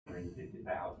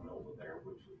$50,000 over there,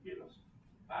 which would give us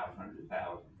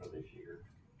 500,000 for this year.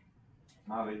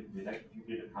 Molly, did you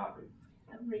get a copy?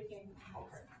 I'm reading.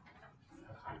 Okay.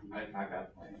 I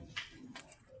got plans.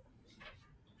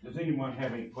 Does anyone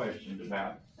have any questions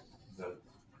about the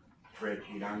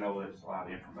spreadsheet? I know that's a lot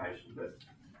of information, but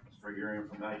it's for your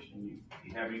information. If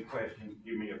you have any questions,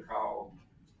 give me a call.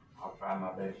 I'll try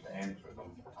my best to answer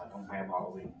them. I don't have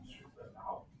all the answers, but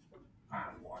I'll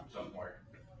find one somewhere.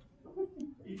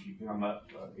 If you come up,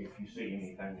 if you see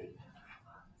anything that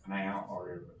now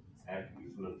or after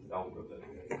you've looked it over, but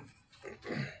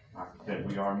like I said,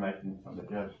 we are making some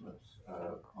adjustments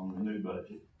on the new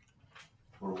budget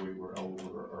where we were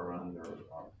over or under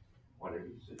or whatever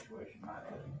the situation might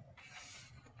be.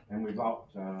 And we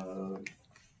bought 2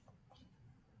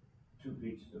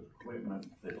 pieces of equipment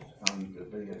that's under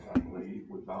this, I believe.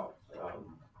 We bought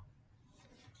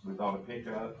a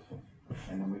pickup,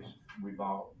 and then we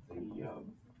bought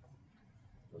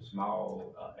the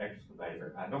small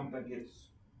excavator. I don't think it's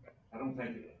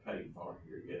paid for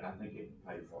here yet. I think it's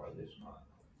paid for this month.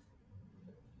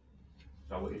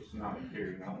 So it's not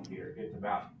appearing on here. It's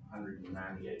about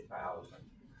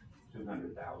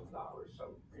 $198,200,000.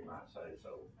 So you might say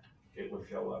so. It will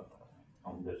show up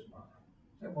on this month.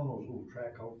 Is that one of those little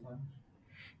track hole things?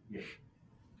 Yeah.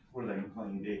 Where they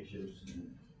clean ditches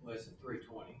and. Well, it's a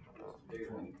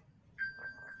 320.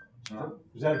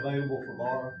 Is that available for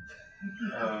borrow?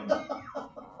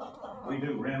 We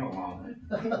do rental on it,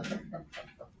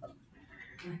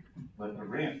 but the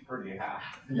rent's pretty high.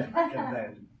 Yeah, I can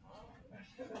imagine.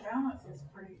 The balance is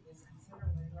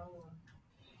considerably lower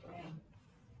than.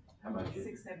 How much?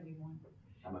 671.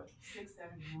 How much?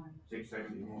 671.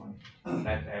 671.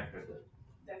 That's after the.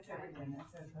 That's everything.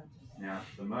 That's as much as. Now,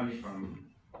 the money from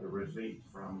the receipts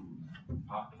from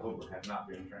October have not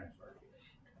been transferred yet.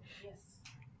 Yes.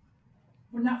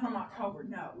 Well, not from October,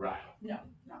 no. Right. No,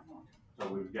 not from October. So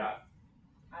we've got.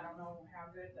 I don't know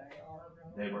how good they are.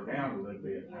 Really. They were down a little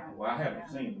bit. Yeah. Well, I haven't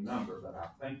seen the number, but I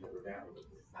think they were down a little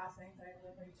bit. I think they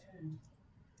will be too.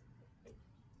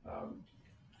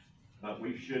 But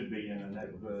we should be in the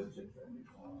neighborhood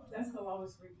 671. That's the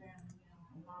lowest we found,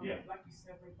 Yeah. Like you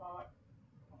said, we bought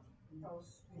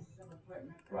those pieces of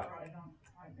equipment that Right. probably don't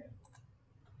like it.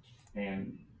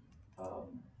 And,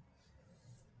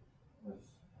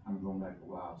 I'm going back a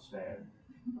wild stab,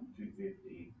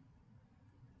 250.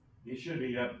 It should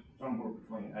be up somewhere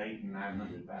between 800,000 and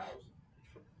 900,000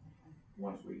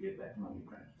 once we get that money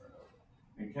transferred over.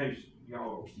 In case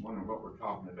y'all wonder what we're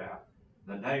talking about,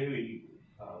 the daily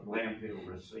landfill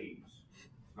receipts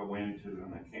go into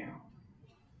an account,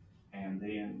 and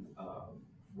then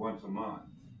once a month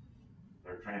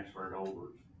they're transferred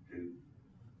over to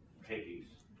Peggy's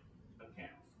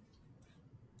account,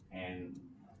 and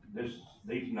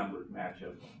these numbers match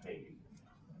up with Peggy,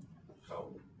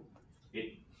 so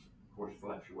it of course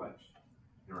fluctuates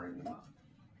during the month.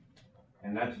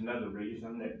 And that's another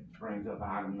reason that brings up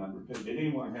item number 2. Did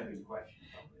anyone have any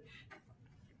questions on this?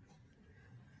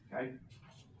 Okay,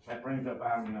 that brings up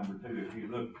item number 2. If you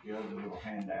look at the other little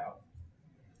handout,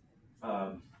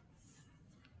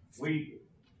 we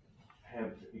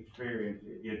have experienced,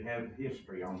 it has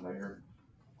history on there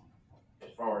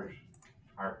as far as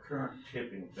our current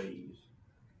tipping fees.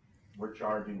 We're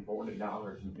charging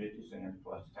 $40.50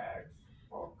 plus tax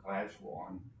for class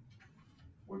 1.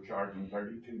 We're charging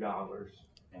 $32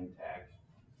 in tax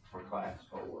for class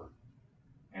 4.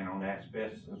 And on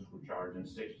asbestos, we're charging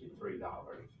 $63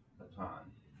 a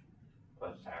ton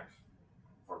plus tax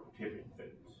for tipping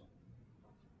fees.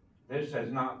 This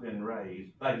has not been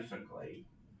raised, basically,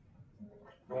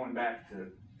 going back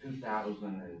to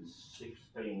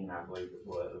 2016, I believe it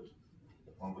was,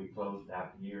 when we closed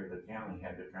out the year. The county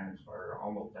had to transfer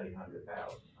almost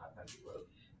 800,000, I think it was,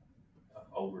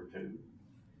 over to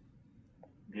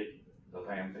get the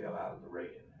landfill out of the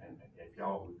red. And if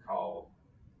y'all recall,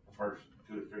 the first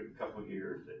 2 or 3 couple of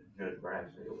years that Judge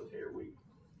Bradsfield was here, we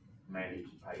managed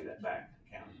to pay that back to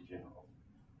county general.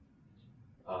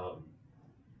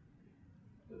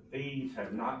 The fees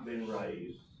have not been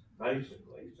raised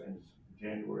basically since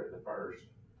January the 1st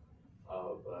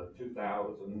of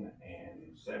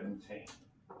 2017.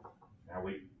 Now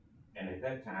and at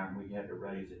that time we had to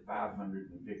raise it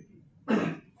 $5.50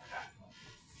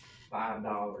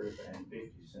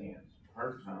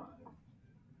 per ton,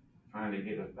 trying to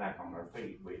get us back on our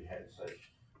feet. We'd had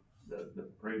the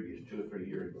previous 2 or 3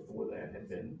 years before that had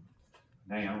been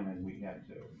down, and we had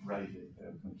to raise it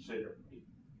considerably.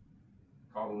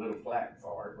 Caught a little flack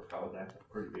for it because that's a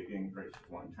pretty big increase at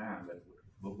one time,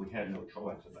 but we had no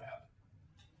choice about it.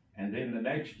 And then the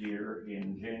next year,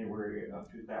 in January of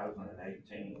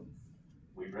 2018,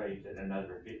 we raised it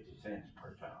another 50 cents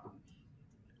per ton.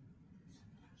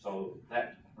 So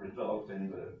that results in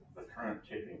the current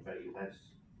tipping fee. That's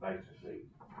basically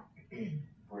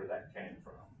where that came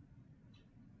from.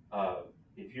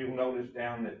 If you notice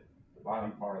down at the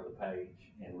bottom part of the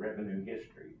page in revenue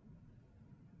history,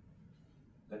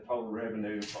 the total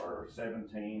revenue for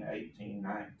 17, 18,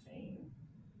 19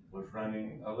 was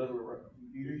running a little,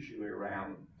 usually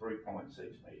around 3.6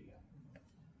 million.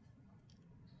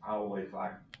 I always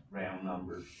like round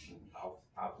numbers off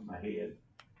the top of my head.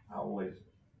 I always,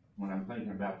 when I'm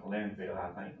thinking about the landfill,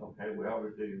 I think, okay, we ought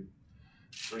to do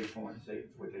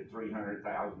 3.6, which is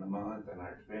 300,000 a month, and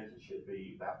our expenses should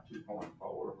be about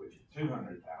 2.4, which is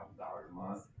 $200,000 a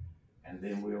month, and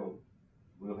then we'll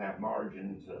have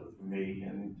margins of $1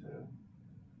 million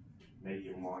to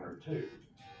 $1.1 or $2 million.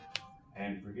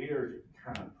 And for years, it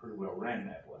kind of pretty well ran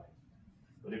that way.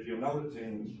 But if you'll notice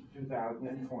in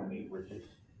 2020, which is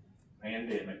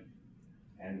pandemic,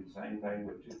 and same thing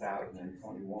with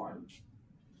 2021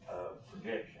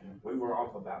 projection, we were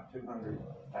off about $200,000,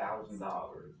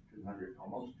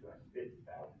 almost $250,000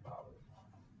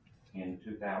 in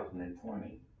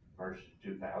 2020 versus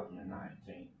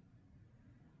 2019.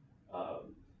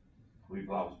 We've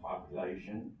lost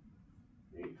population.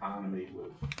 The economy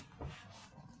was,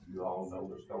 you all know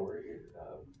the story,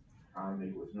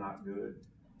 economy was not good.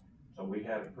 So we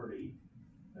had a pretty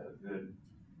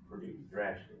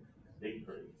drastic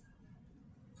decrease.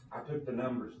 I took the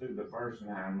numbers through the first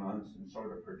 9 months and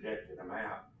sort of projected them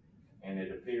out, and it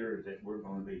appears that we're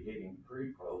going to be hitting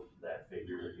pretty close to that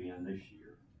figure again this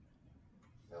year.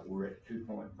 We're at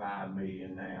 2.5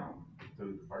 million now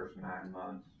through the first 9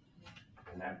 months,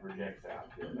 and that projects out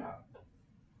to about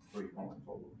 3.4.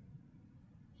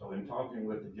 So in talking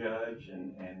with the judge,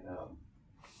 and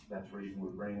that's the reason we're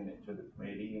bringing it to the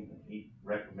committee, and he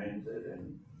recommends it,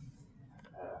 and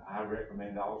I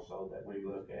recommend also that we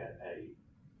look at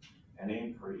an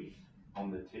increase on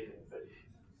the tipping fees.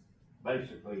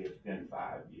 Basically, it's been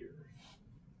 5 years,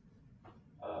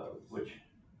 which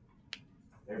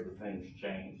everything's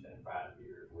changed in 5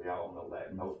 years. We all know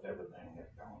that most everything has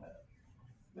gone up.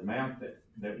 The amount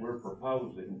that we're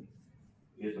proposing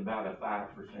is about a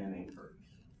 5% increase.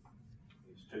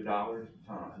 It's $2 a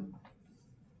ton,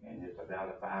 and it's about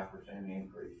a 5%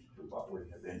 increase to what we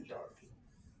have been charging.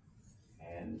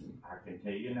 And I can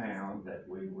tell you now that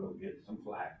we will get some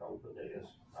flack over this.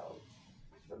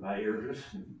 The mayors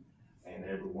and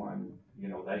everyone, you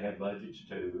know, they have budgets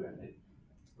too, and it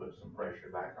puts some pressure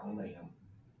back on them.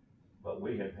 But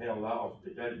we have held off. The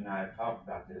judge and I have talked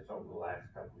about this over the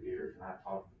last couple of years, and I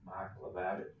talked with Michael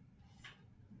about it.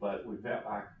 But we felt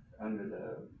like under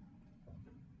the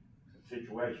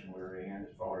situation we're in,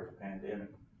 as far as the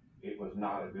pandemic, it was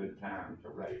not a good time to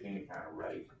raise any kind of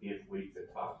rate if we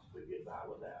could possibly get by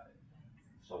without it.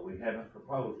 So we haven't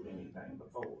proposed anything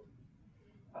before.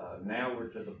 Now we're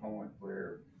to the point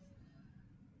where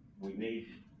we need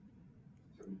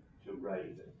to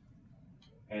raise it.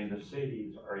 And the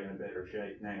cities are in a better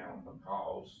shape now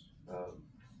because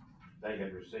they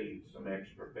have received some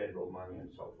extra federal money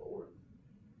and so forth.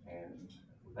 And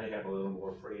they have a little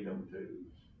more freedom to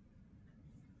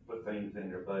put things in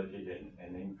their budget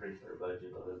and increase their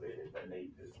budget a little bit if they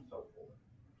need to and so forth.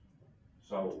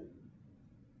 So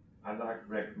I'd like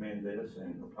to recommend this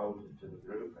and propose it to the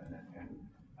group, and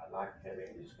I'd like to have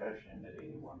any discussion that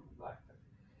anyone would like to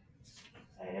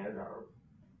add, or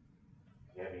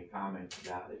if you have any comments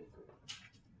about it.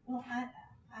 Well, I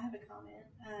have a comment.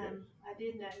 Yes. I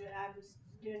did know that I was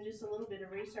doing just a little bit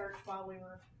of research while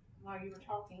you were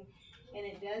talking, and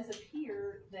it does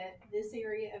appear that this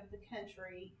area of the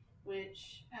country,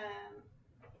 which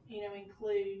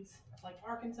includes like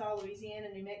Arkansas, Louisiana,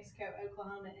 New Mexico,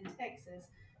 Oklahoma, and Texas,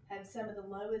 have some of the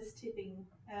lowest tipping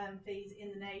fees in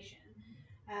the nation.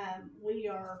 We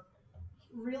are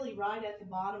really right at the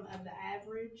bottom of the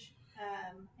average,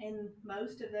 and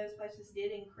most of those places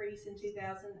did increase in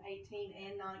 2018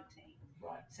 and 19.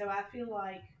 Right. So I feel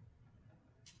like,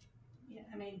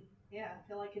 I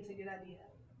feel like it's a good idea.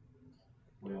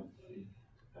 Well,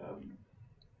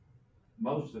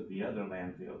 most of the other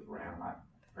landfills around, like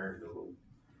Fairfield,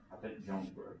 I think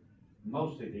Jonesboro,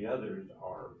 most of the others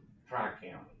are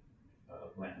tri-county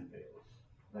landfills.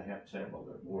 They have several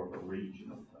that are more of a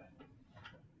regional thing.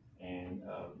 And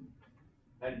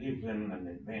that gives them an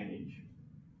advantage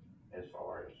as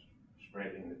far as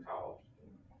spreading the cost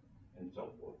and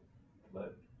so forth.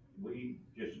 But we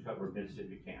just cover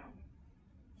Mississippi County.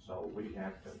 So we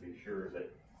have to be sure that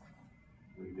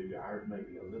we do ours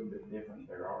maybe a little bit different.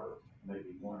 There are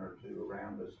maybe one or two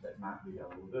around us that might be a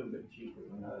little bit cheaper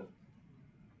than us,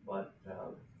 but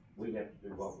we have to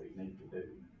do what we need to do.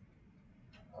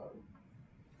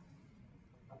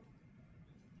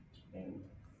 And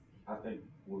I think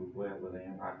we're well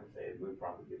within, like I said, we'll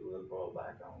probably get a little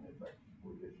blowback on it, but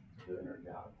we're just doing our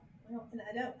job. Well, and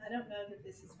I don't know that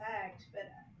this is fact, but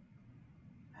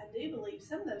I do believe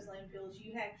some of those landfills,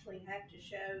 you actually have to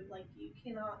show, like, you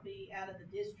cannot be out of the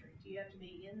district. You have to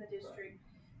be in the district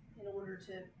in order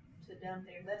to dump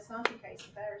there. That's not the case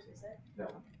with ours, is it?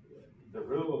 The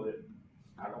rule that,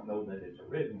 I don't know that it's a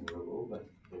written rule, but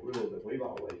the rule that we've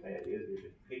always had is if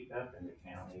it's picked up in the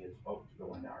county, it's supposed to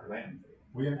go into our landfill.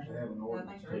 We actually have an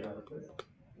ordinance to that effect.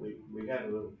 We had a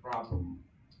little problem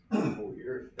 4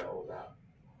 years ago about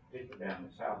picking down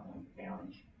the south end of the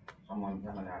county, someone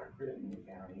coming out of Crittenden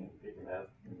County and picking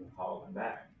up and hauling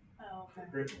back Oh, to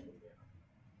okay. Crittenden County.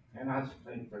 And I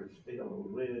think there's still a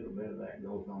little bit of that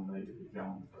goes on maybe to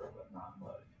Jonesboro, but not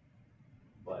much.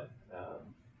 But,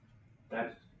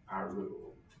 that's our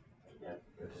rule.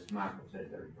 As Michael said,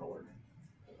 there's an ordinance.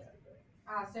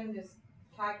 I assume this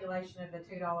calculation of the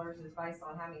 $2 is based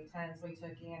on how many tons we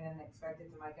took in and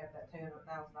expected to make up that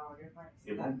 $200,000 difference.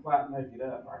 It won't quite make it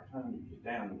up, our tonnage is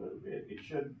down a little bit, it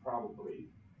should probably,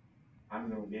 I'm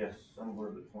gonna guess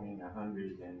somewhere between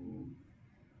 $150,000 and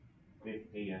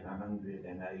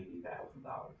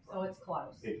 $180,000. So it's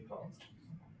close. It's close.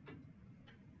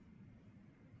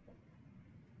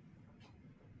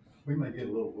 We may get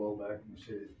a little blowback from the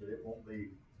cities, but it won't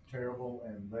be terrible,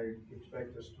 and they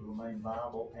expect us to remain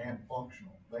viable and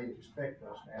functional. They expect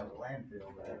us to have a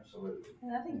landfill there. Absolutely.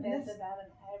 And I think that's about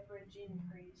an average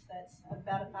increase. That's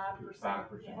about a 5%.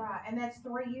 5%. Right, and that's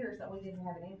 3 years that we didn't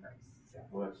have an increase.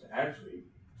 Well, it's actually,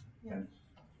 Yeah. since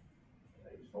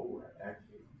phase 4,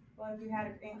 actually, Well, if you had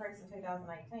an increase in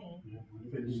 2018,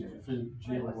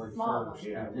 January small first,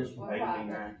 yeah, it this was one, 18,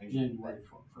 19. January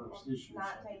first this year.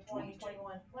 19, 20,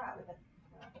 21, right, but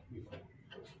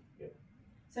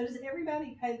So does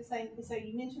everybody pay the same? So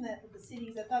you mentioned that with the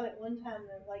cities. I thought at one time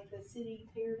that like the city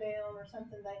tear down or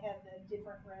something, they had a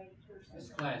different rate or It's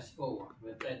something. class 4,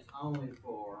 but that's only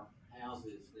for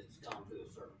houses that's gone through a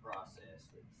certain process.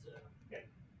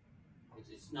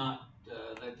 It's not,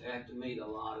 they have to meet a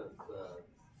lot of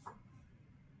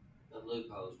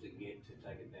loopholes to get to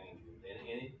take advantage of it, and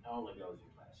it only goes in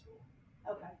class 4.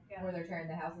 Okay, yeah. where they're tearing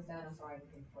the houses down, I'm sorry, I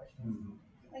didn't get the question.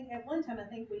 I think at one time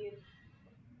we had,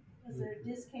 was there a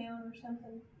discount or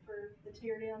something for the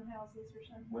tear down houses or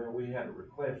something? Well, we had a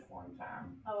request one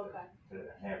time. Oh, okay. To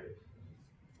have it,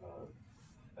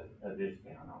 a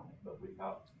discount on it, but we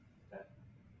thought that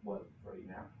wasn't free.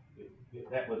 Now, if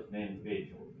that was an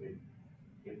individual, if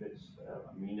it's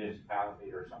a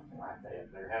municipality or something like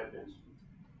that, there have been some,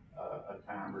 a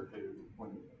time or two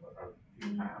when, a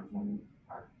few times when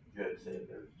our judge said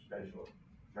there's special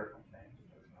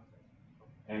circumstances or something.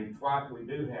 And we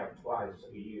do have twice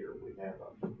a year, we have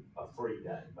a free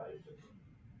day basically,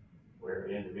 where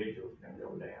individuals can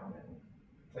go down and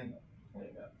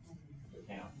clean up the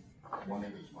county, one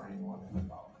in the spring, one in the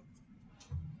fall.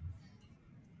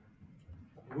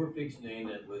 We're fixing to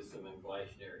end up with some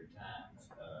inflationary times.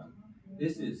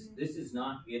 This is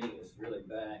not getting us really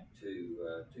back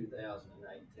to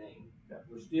 2018.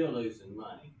 We're still losing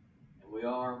money, and we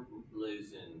are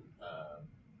losing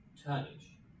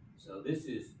tonnage. So this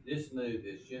move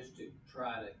is just to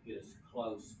try to get us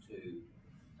close to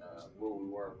where we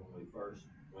were when we first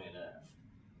went up.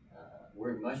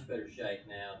 We're in much better shape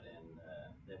now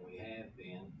than we have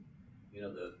been. You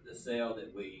know, the sale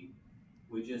that we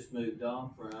just moved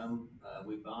off from,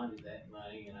 we bonded that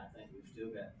money, and I think we've still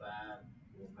got 5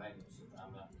 more payments, if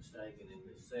I'm not mistaken. In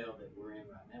the sale that we're in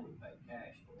right now, we paid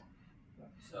cash for.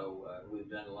 So we've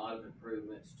done a lot of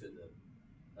improvements to the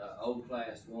old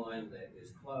class 1 that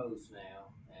is closed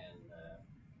now, and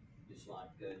just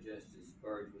like Justice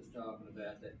Burge was talking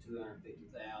about, that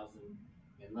 $250,000,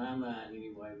 in my mind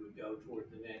anyway, would go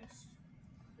toward the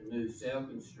new cell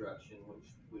construction,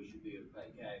 which we should be able to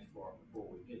pay cash for before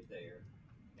we get there.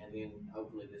 And then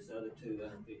hopefully this other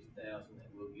 $250,000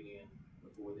 that we'll get in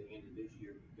before the end of this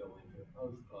year could go into a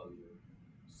post-closure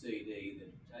CD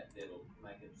that'll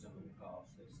make up some of the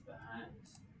costs that's behind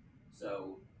us.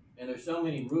 So, and there's so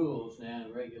many rules now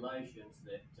and regulations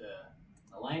that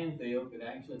a landfill could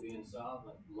actually be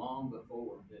insolvent long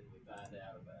before that we find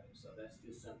out about it. So that's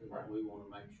just something that we want to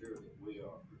make sure that we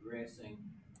are progressing,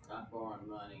 not borrowing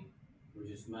money, we're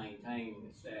just maintaining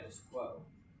the status quo.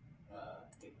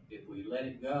 If we let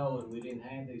it go and we didn't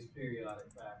have these periodic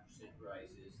 5%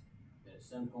 raises, then at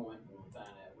some point when we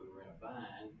find out we were in a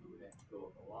bind, we would have to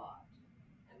go up a lot.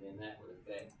 And then that would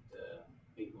affect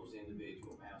people's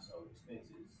individual household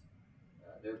expenses,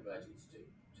 their budgets to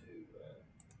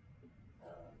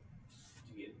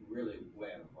get really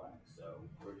way out of whack. So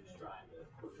we're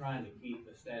trying to keep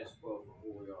the status status quo from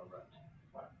where we are right now.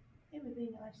 It would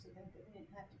be nice to think that we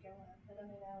didn't have to go up, but I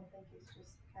mean, I would think it's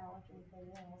just kinda like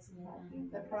anything else.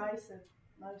 The price of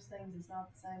most things is not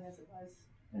the same as it was.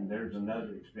 And there's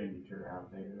another expenditure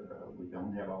out there, we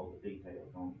don't have all the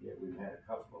details on it yet, we've had a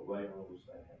couple of wells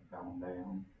that have gone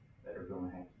down that are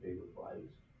gonna have to be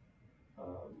replaced.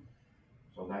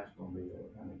 So that's gonna be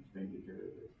an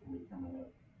expenditure that's gonna be coming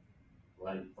up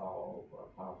late fall, or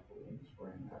possibly in the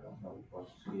spring, I don't know what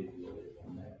the schedule is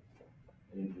on that.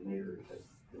 The engineers have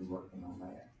been working on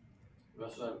that. We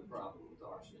also have a problem with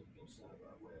arsenic in some of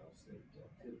our wells that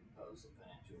could pose a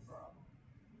financial problem.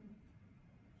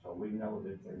 So we know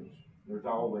that there's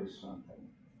always something.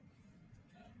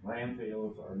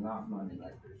 Landfills are not money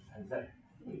makers.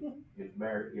 It's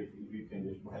better if you can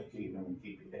just break even and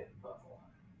keep it at Buffalo.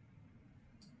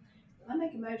 I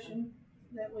make a motion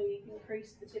that we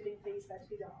increase the tipping fees by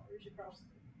 $2 across.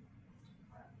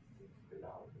 $2 a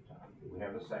ton. Do we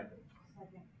have a second?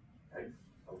 Second. Okay,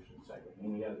 motion second.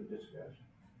 Any other discussion?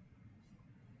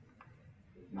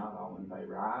 If not, all in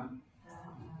favor, aye?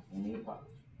 Any opposed?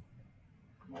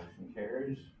 Motion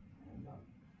carries, and,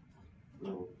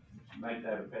 we'll make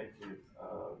that effective,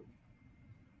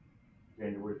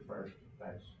 January 1st.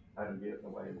 That'll give the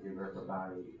way to give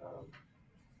everybody,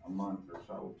 a month or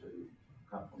so to, a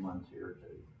couple of months here to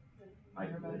make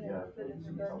the adjustments.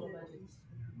 and so forth.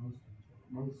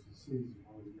 Most of the season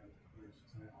already got the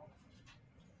questions out.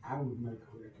 I would make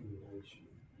a recommendation,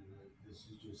 and this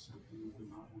is just something we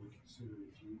might want to consider in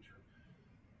the future.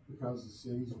 Because the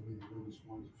cities will be the biggest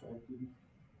ones affected,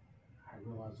 I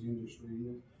realize the industry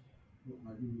is, but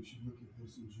maybe we should look at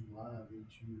this in July of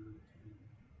each year. And,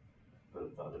 Put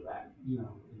it further back. you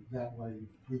know, that way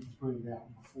we can put it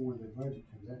out before the budget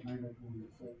comes. That may not go into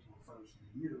effect till the first of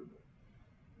the year, but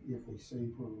if we see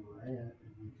where we're at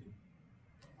and we can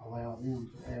allow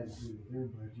them to add it into their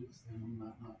budgets, then we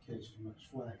might not catch as much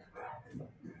flack.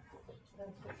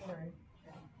 That's the theory.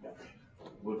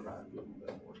 We'll try to give them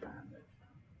a little more time next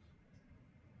time.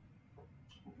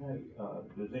 Okay,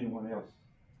 does anyone else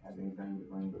have anything to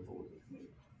bring before this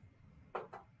meeting?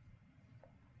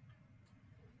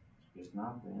 If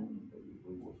not, then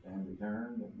we will stand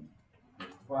adjourned and Mr.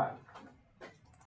 White.